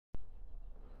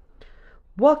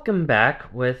Welcome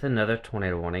back with another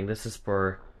tornado warning. This is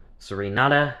for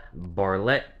Serenada,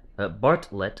 Bartlett,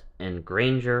 and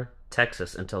Granger,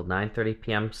 Texas until 9:30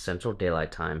 p.m. Central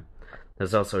Daylight Time.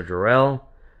 There's also Jarrell,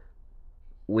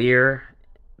 Weir,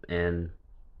 and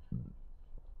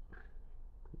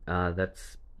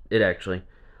that's it actually.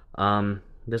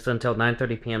 This is until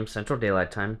 9:30 p.m. Central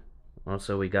Daylight Time.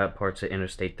 Also, we got parts of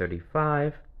Interstate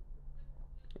 35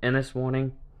 in this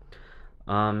warning.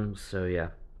 So yeah.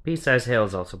 Pea-sized hail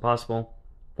is also possible.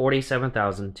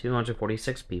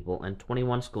 47,246 people and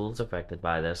 21 schools affected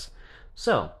by this.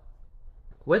 So,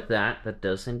 with that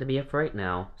does seem to be it for right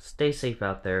now. Stay safe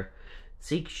out there.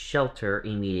 Seek shelter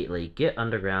immediately. Get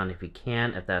underground if you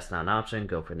can. If that's not an option,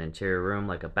 go for an interior room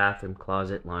like a bathroom,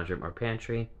 closet, laundry room, or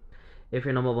pantry. If you're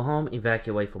in a mobile home,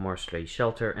 evacuate for more straight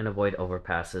shelter and avoid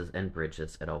overpasses and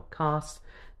bridges at all costs.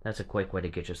 That's a quick way to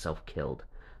get yourself killed.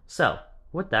 So,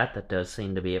 with that does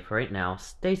seem to be it for right now.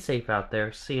 Stay safe out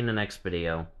there. See you in the next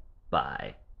video.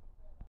 Bye.